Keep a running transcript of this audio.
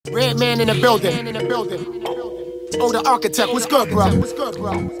Redman in the building. Oh, the architect, what's good, bro?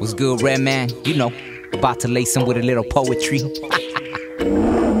 What's good, Redman? You know, about to lace him with a little poetry.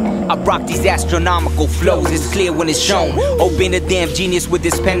 I rock these astronomical flows, it's clear when it's shown. Oh, been a damn genius with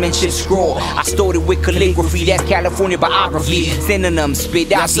this penmanship scroll. I started with calligraphy, that's California biography. Synonyms,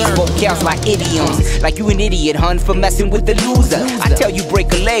 spit out these vocals like idioms. Like you an idiot, hun, for messing with the loser. I tell you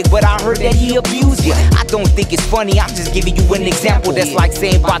break a leg, but I heard that he abused you. I don't think it's funny, I'm just giving you an example. That's like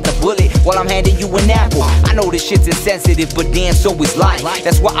saying about the bullet while I'm handing you an apple. I know this shit's insensitive, but damn, so is life.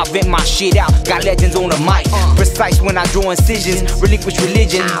 That's why I vent my shit out, got legends on the mic. Precise when I draw incisions, relinquish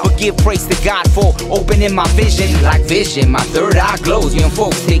religion, but give praise to God for opening my vision. Like vision, my third eye glows. Young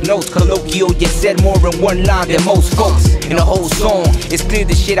folks take notes, colloquial yet said more in one line than most folks. In the whole song, it's clear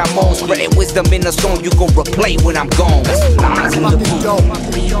the shit I'm on. Spreading wisdom in the song, you gon' replay when I'm gone. Lines in the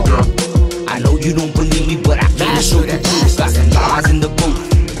booth. I know you don't believe me, but I can't show the truth. Got some lies in the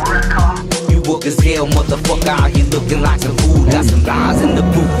booth. You work as hell, motherfucker, out here looking like some fool. Got some lies in the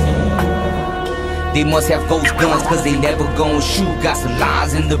booth. They must have ghost guns, cause they never gon' shoot. Got some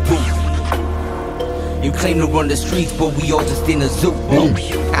lies in the booth. You claim to run the streets, but we all just in a zoo.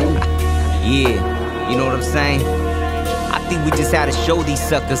 Yeah, you know what I'm saying? I think we just had to show these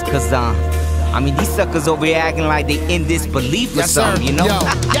suckers, cause I mean, these suckers over here acting like they in disbelief or something, you know? Yo,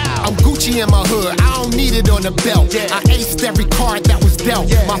 I'm Gucci in my hood, I don't need it on the belt. I aced every card that was dealt.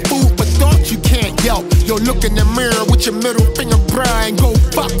 My food for thought, you can't yelp. Yo, look in the mirror with your middle finger, bruh, and go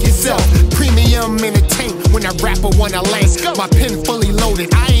fuck yourself. Premium in a tank when a rapper wanna link. My pen fully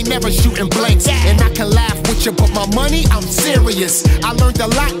loaded, I ain't never shooting blanks. And I can laugh with you, but my money, I'm serious. I learned a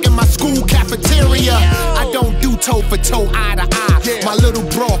lot in my school cafeteria. I don't do toe for toe, eye to eye. My little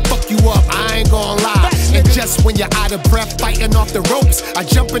bro fuck you up, I ain't gon' lie. And just when you're out of breath fighting off the ropes, I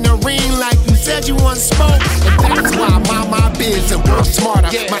jump in the ring like you said you want smoke. And that's why I mind my biz and work smarter.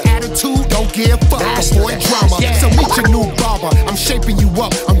 My attitude don't give a fuck, avoid drama. So meet your new barber, I'm shaping you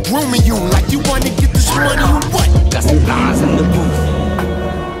up, I'm grooming you like you wanna get this money or what? Got some lies in the booth.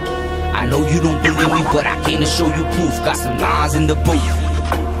 I know you don't believe me, but I came to show you proof. Got some lies in the booth.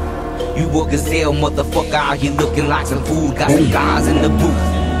 You work as hell, motherfucker, out here looking like some food. Got some lies in the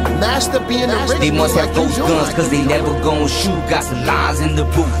booth. Master being the rich. They must have ghost guns, cause they never gon' shoot. Got some lies in the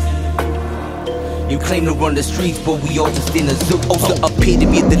booth. You claim to run the streets, but we all just in a zoo. Also appear to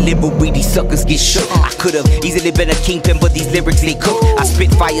be a delivery, these suckers get shook. I could've easily been a kingpin, but these lyrics they cook. I spit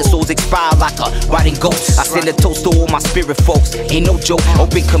fire, souls expire like a rotting ghost. I send a toast to all my spirit folks, ain't no joke.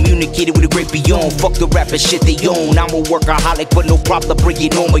 Open communicated with a great beyond. Fuck the rapper shit they own. I'm a workaholic, but no problem to bring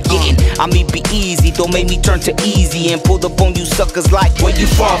it home again. I mean be easy, don't make me turn to easy and pull up on you suckers like where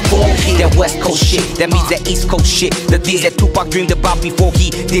you from, fool. That West Coast shit, that means that East Coast shit. The things that Tupac dreamed about before he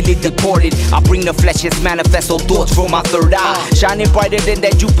did it deported. I bring the flesh is manifesto thoughts from my third eye, shining brighter than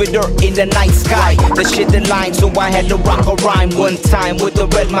that Jupiter in the night sky. The shit that line, so I had to rock a rhyme one time with the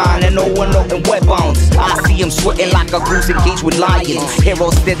Redman and no one open webbounds. I see him sweating like a goose in cage with lions.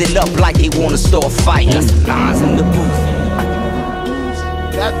 Heroes standing up like they wanna start fighting. Lies in the booth.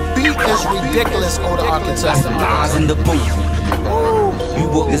 That beat is ridiculous, oh the architect. Got some lies in the booth. You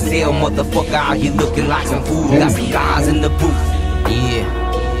work as hell, motherfucker, out here looking like some food. Got some lies in the booth. Yeah.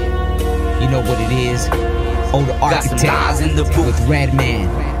 You know what it is. Oh, the architect. Got some lies in the booth with Redman.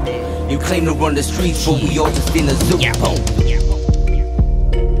 You claim to run the streets, but we all just in a zoo.